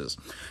purposes.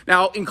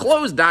 Now,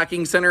 enclosed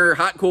docking center,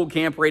 hot-cold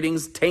camp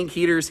ratings, tank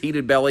heaters,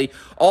 heated belly,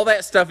 all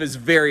that stuff is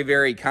very,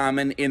 very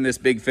common in this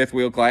big fifth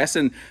wheel class.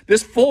 And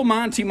this full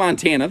Monty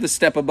Montana, the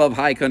step above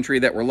high country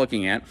that we're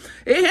looking at,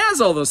 it has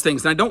all those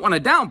things. And I don't want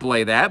to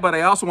downplay that, but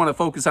I also want to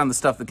focus on the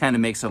stuff that kind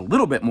of makes it a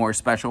little bit more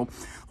special,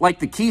 like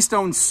the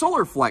Keystone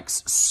Solar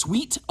Flex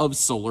suite of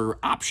solar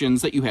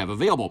options that you have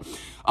available.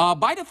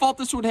 By default,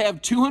 this would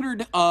have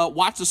 200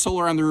 watts of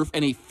solar on the roof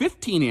and a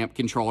 15 amp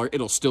controller.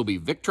 It'll still be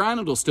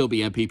Victron, it'll still be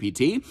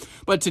MPPT,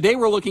 but today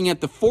we're looking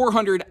at the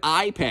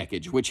 400i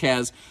package, which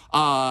has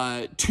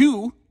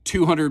two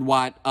 200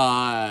 watt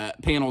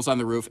panels on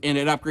the roof, and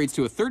it upgrades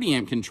to a 30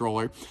 amp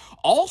controller.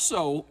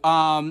 Also,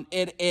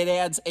 it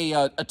adds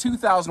a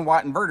 2000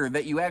 watt inverter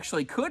that you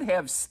actually could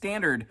have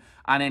standard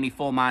on any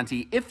full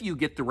Monty if you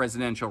get the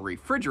residential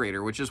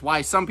refrigerator, which is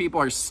why some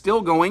people are still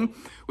going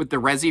with the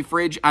Resi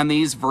fridge on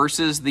these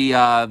versus the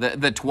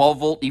 12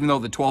 volt, even though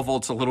the 12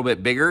 volt's a little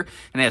bit bigger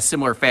and has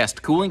similar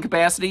fast cooling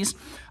capacities.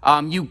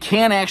 You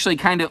can actually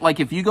kind of, like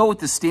if you go with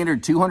the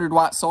standard 200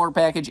 watt solar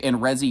package and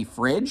Resi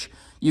fridge,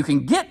 you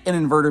can get an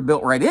inverter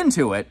built right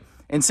into it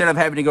instead of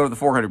having to go to the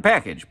 400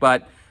 package,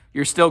 but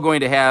you're still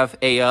going to have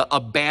a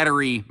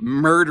battery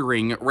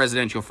murdering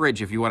residential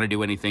fridge if you want to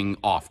do anything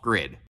off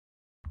grid.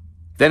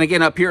 Then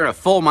again, up here at a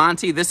full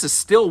Monty, this is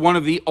still one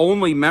of the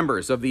only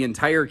members of the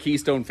entire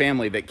Keystone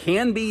family that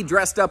can be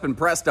dressed up and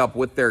pressed up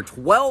with their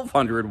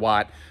 1200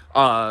 watt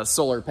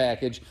solar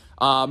package.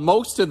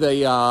 Most of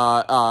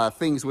the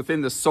things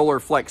within the Solar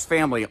Flex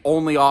family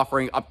only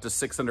offering up to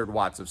 600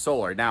 watts of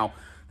solar. Now,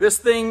 this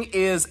thing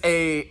is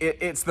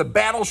it's the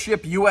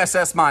battleship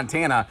USS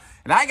Montana,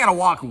 and I gotta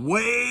walk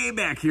way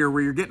back here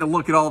where you're getting to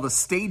look at all the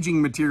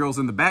staging materials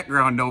in the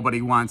background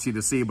nobody wants you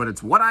to see, but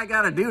it's what I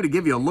gotta do to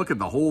give you a look at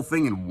the whole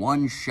thing in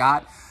one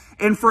shot.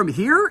 And from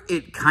here,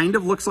 it kind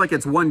of looks like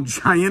it's one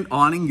giant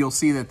awning. You'll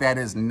see that that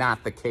is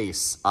not the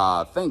case,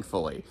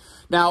 thankfully.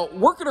 Now,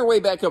 working our way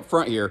back up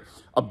front here,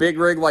 a big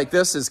rig like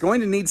this is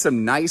going to need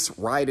some nice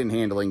ride and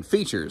handling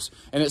features.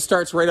 And it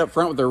starts right up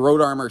front with the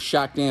Road Armor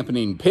shock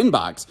dampening pin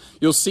box.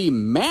 You'll see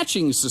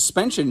matching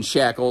suspension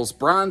shackles,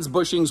 bronze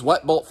bushings,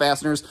 wet bolt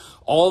fasteners,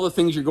 all the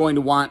things you're going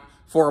to want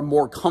for a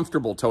more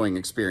comfortable towing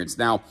experience.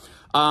 Now,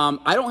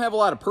 I don't have a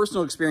lot of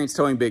personal experience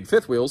towing big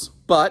fifth wheels,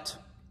 but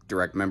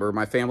direct member of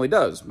my family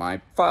does.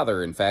 My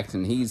father, in fact,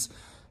 and he's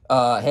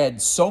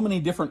had so many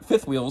different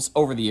fifth wheels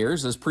over the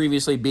years, as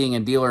previously being a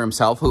dealer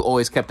himself who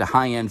always kept a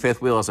high-end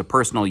fifth wheel as a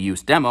personal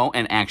use demo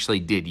and actually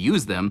did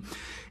use them.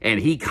 And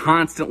he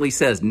constantly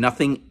says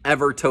nothing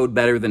ever towed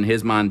better than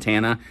his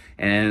Montana.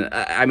 And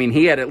I mean,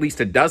 he had at least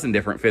a dozen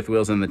different fifth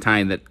wheels in the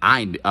time that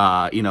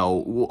I, you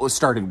know,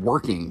 started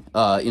working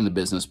in the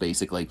business,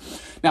 basically.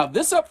 Now,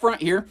 this up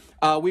front here,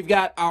 we've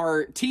got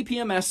our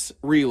TPMS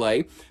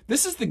relay.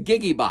 This is the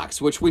Gigi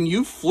box, which when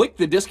you flick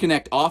the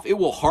disconnect off, it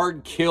will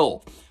hard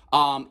kill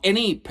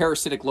any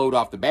parasitic load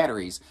off the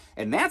batteries.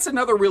 And that's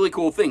another really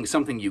cool thing,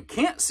 something you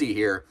can't see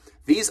here.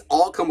 These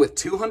all come with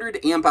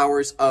 200 amp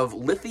hours of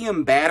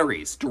lithium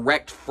batteries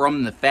direct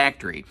from the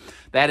factory.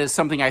 That is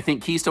something I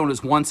think Keystone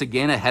is once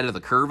again ahead of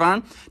the curve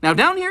on. Now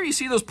down here you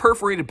see those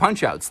perforated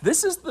punch outs.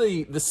 This is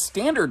the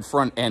standard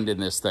front end in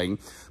this thing,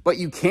 but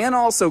you can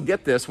also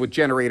get this with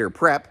generator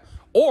prep,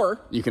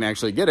 or you can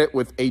actually get it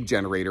with a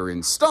generator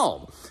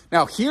installed.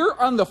 Now here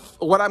on the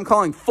what I'm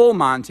calling full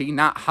Monty,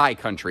 not high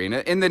country,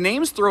 and the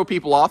names throw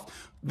people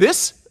off.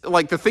 This,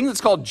 like the thing that's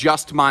called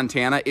Just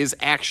Montana, is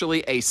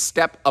actually a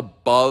step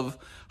above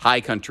high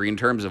country in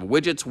terms of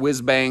widgets,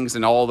 whiz bangs,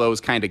 and all those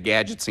kind of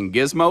gadgets and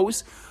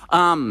gizmos.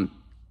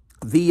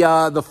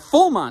 The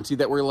full Monty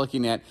that we're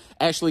looking at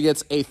actually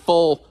gets a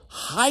full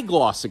high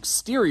gloss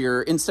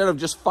exterior instead of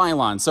just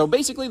Phylon. So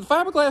basically the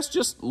fiberglass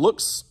just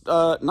looks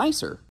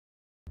nicer.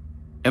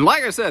 And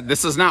like I said,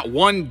 this is not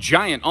one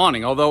giant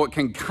awning, although it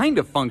can kind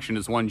of function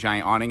as one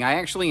giant awning. I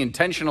actually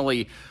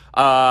intentionally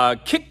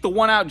kicked the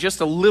one out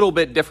just a little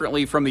bit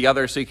differently from the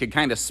other so you could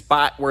kind of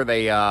spot where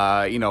they,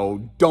 you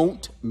know,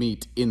 don't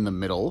meet in the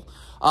middle.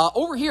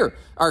 Over here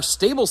are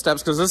stable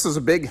steps, because this is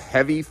a big,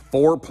 heavy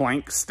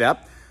 4-plank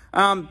step.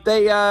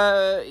 They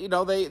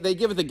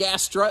give it the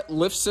gas strut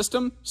lift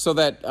system so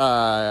that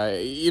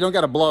you don't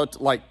got to blow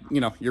it like, you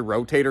know, your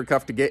rotator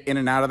cuff to get in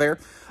and out of there.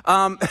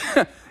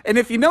 And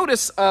if you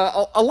notice,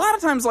 a lot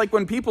of times, like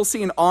when people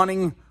see an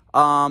awning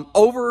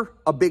over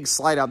a big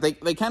slide out,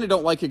 they kind of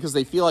don't like it because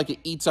they feel like it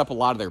eats up a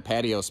lot of their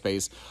patio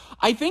space.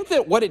 I think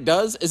that what it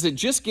does is it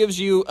just gives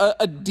you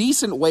a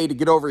decent way to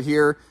get over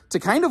here to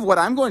kind of what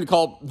I'm going to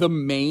call the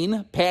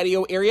main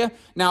patio area.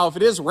 Now, if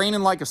it is raining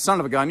like a son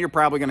of a gun, you're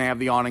probably going to have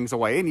the awnings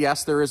away. And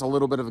yes, there is a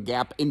little bit of a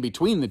gap in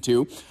between the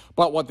two.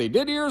 But what they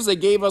did here is they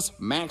gave us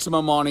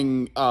maximum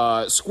awning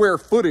square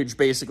footage,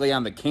 basically,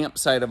 on the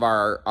campsite of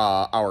our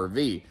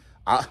RV.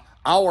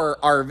 Our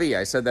RV.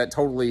 I said that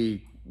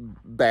totally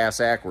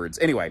bass-ackwards.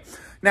 Anyway,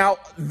 now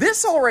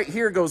this all right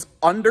here goes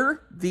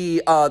under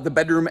the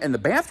bedroom and the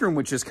bathroom,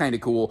 which is kind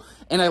of cool.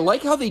 And I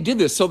like how they did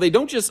this. So they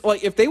don't just,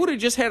 like, if they would have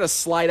just had a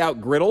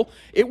slide-out griddle,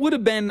 it would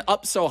have been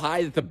up so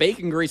high that the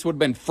bacon grease would have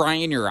been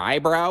frying your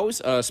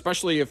eyebrows,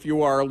 especially if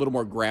you are a little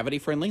more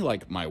gravity-friendly,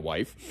 like my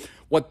wife.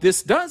 What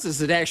this does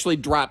is it actually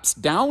drops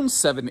down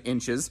 7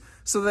 inches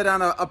so that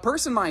on a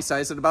person my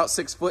size at about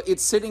 6 foot,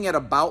 it's sitting at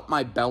about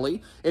my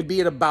belly. It'd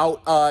be at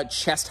about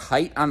chest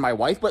height on my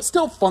wife, but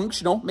still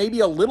functional. Maybe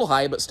a little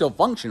high, but still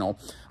functional.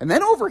 And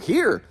then over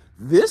here,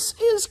 this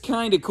is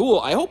kind of cool.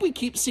 I hope we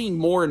keep seeing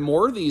more and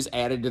more of these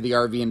added to the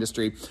RV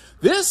industry.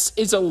 This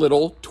is a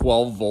little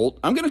 12-volt.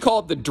 I'm going to call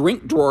it the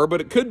drink drawer, but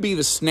it could be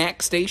the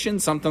snack station,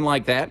 something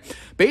like that.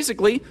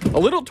 Basically, a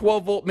little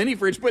 12-volt mini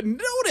fridge, but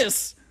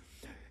notice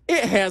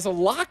it has a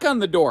lock on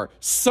the door.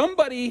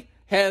 Somebody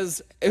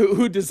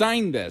who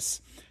designed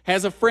this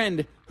has a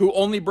friend who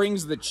only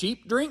brings the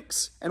cheap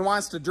drinks and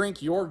wants to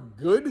drink your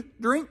good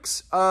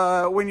drinks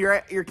when you're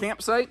at your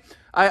campsite.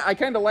 I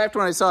kind of laughed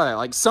when I saw that.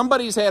 Like,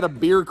 somebody's had a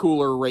beer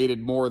cooler rated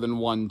more than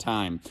one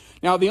time.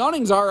 Now, the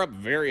awnings are up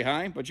very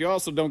high, but you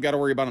also don't got to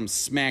worry about them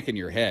smacking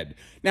your head.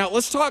 Now,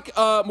 let's talk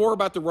more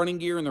about the running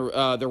gear and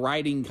the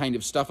riding kind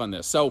of stuff on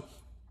this. So,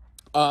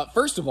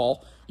 first of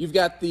all, you've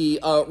got the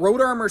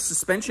Road Armor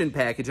suspension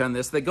package on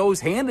this that goes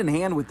hand in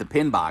hand with the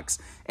pin box.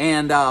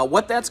 And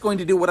what that's going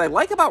to do, what I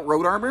like about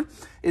Road Armor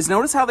is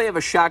notice how they have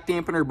a shock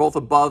dampener both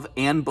above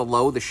and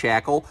below the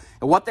shackle.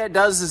 And what that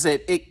does is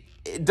it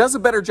does a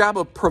better job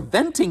of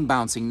preventing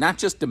bouncing, not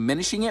just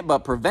diminishing it, but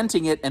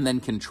preventing it and then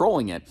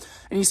controlling it.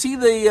 And you see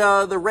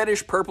the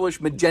reddish,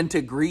 purplish,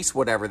 magenta grease,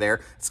 whatever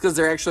there. It's because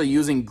they're actually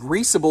using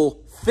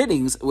greasable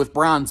fittings with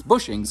bronze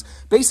bushings.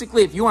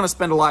 Basically, if you want to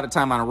spend a lot of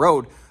time on the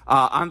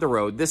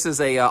road, this is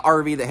a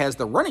RV that has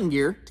the running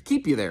gear to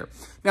keep you there.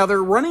 Now,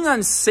 they're running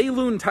on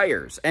Saloon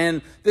tires,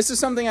 and this is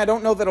something I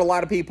don't know that a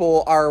lot of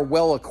people are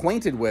well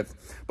acquainted with,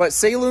 but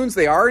Saloons,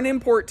 they are an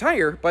import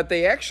tire, but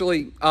they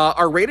actually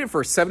are rated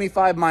for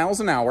 75 miles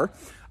an hour.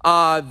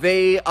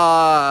 They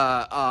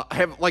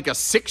have like a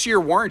 6-year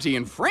warranty,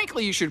 and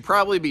frankly, you should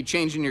probably be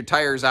changing your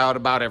tires out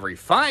about every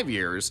 5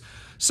 years.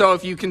 So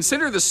if you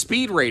consider the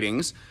speed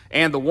ratings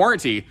and the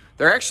warranty,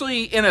 they're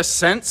actually, in a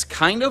sense,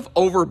 kind of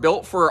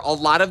overbuilt for a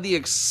lot of the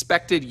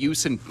expected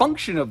use and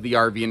function of the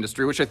RV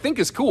industry, which I think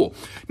is cool.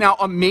 Now,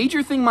 a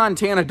major thing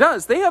Montana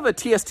does, they have a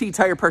TST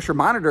tire pressure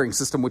monitoring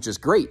system, which is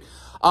great.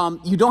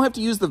 You don't have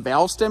to use the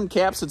valve stem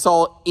caps. It's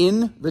all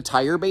in the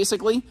tire,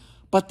 basically.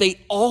 But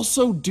they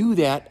also do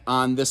that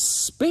on the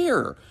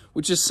spare,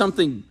 which is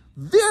something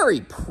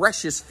very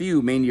precious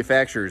few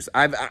manufacturers.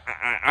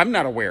 I'm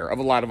not aware of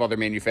a lot of other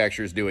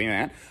manufacturers doing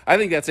that. I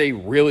think that's a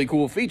really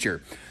cool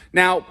feature.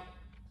 Now,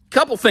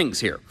 couple things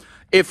here.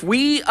 If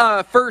we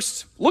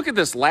first look at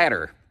this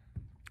ladder,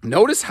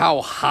 notice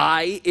how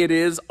high it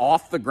is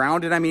off the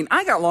ground. And I mean,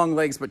 I got long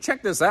legs, but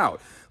check this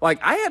out. Like,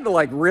 I had to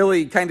like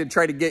really kind of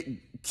try to get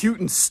cute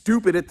and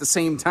stupid at the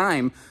same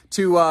time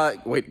to,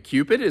 wait,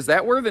 Cupid? Is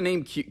that where the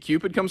name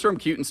Cupid comes from?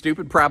 Cute and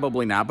stupid?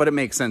 Probably not, but it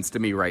makes sense to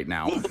me right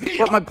now.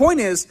 But my point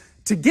is,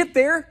 to get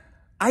there,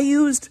 I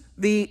used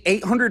the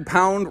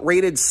 800-pound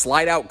rated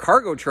slide-out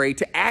cargo tray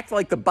to act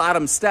like the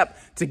bottom step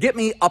to get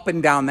me up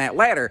and down that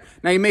ladder.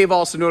 Now, you may have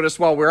also noticed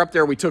while we're up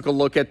there, we took a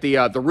look at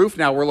the roof.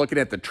 Now, we're looking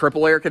at the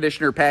triple air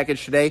conditioner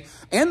package today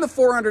and the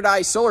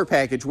 400i solar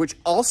package, which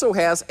also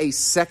has a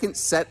second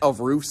set of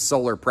roof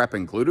solar prep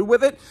included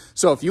with it.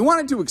 So if you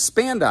wanted to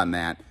expand on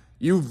that,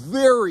 you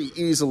very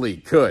easily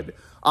could.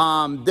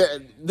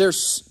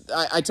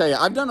 I tell you,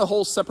 I've done a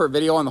whole separate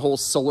video on the whole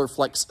Solar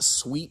Flex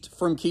suite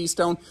from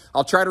Keystone.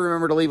 I'll try to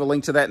remember to leave a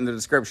link to that in the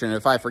description.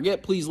 If I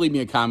forget, please leave me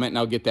a comment and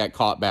I'll get that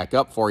caught back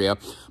up for you.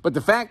 But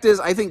the fact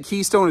is, I think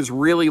Keystone is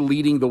really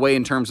leading the way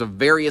in terms of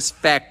various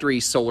factory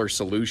solar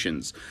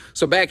solutions.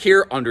 So back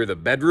here under the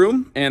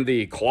bedroom and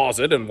the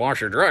closet and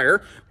washer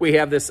dryer, we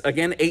have this,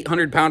 again,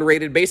 800-pound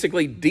rated,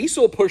 basically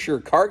diesel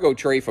pusher cargo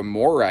tray from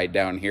MoreRide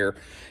down here.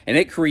 And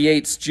it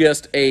creates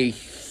just a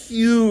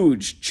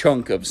huge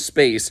chunk of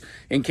space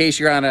in case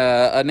you're on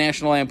a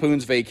National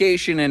Lampoon's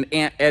Vacation and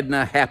Aunt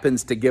Edna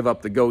happens to give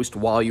up the ghost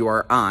while you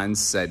are on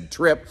said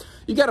trip.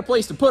 You got a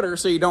place to put her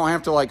so you don't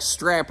have to like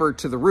strap her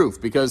to the roof,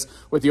 because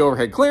with the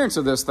overhead clearance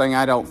of this thing,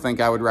 I don't think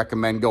I would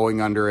recommend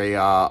going under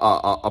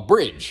a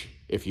bridge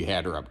if you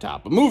had her up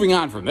top. But moving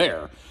on from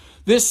there,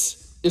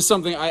 this is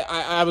something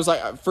I was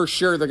like, for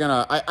sure they're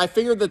gonna, I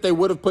figured that they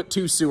would have put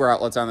 2 sewer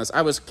outlets on this.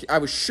 I was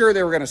sure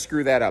they were gonna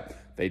screw that up.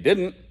 They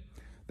didn't.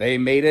 They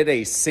made it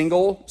a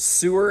single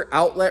sewer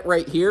outlet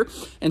right here.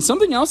 And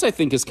something else I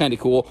think is kind of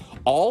cool,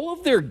 all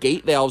of their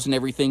gate valves and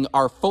everything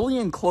are fully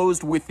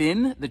enclosed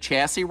within the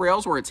chassis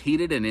rails where it's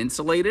heated and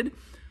insulated.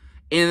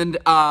 And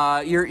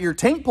your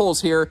tank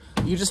pulls here,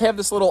 you just have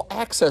this little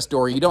access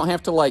door. You don't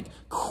have to like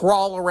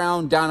crawl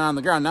around down on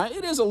the ground. Now,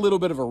 it is a little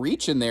bit of a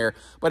reach in there,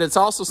 but it's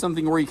also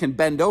something where you can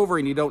bend over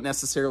and you don't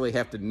necessarily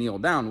have to kneel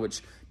down,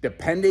 which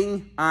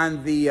depending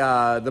on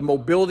the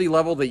mobility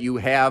level that you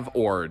have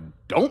or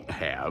don't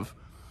have,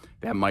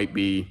 that might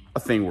be a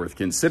thing worth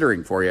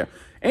considering for you.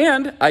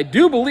 And I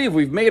do believe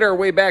we've made our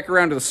way back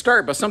around to the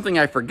start, but something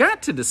I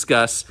forgot to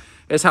discuss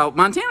is how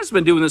Montana's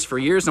been doing this for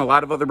years, and a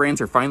lot of other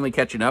brands are finally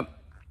catching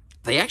up.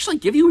 They actually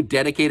give you a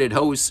dedicated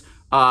hose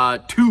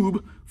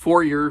tube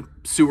for your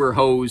sewer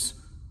hose,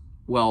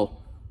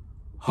 well,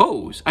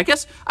 hose. I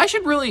guess I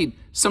should really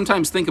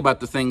sometimes think about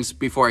the things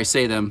before I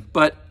say them,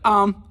 but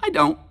I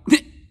don't.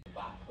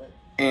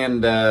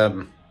 And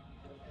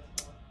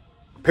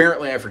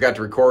apparently I forgot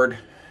to record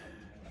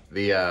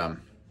the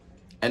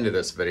end of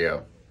this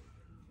video.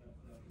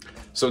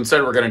 So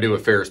instead we're going to do a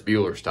Ferris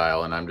Bueller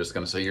style, and I'm just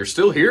going to say, you're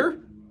still here?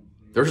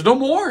 There's no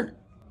more.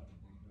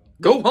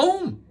 Go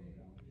home.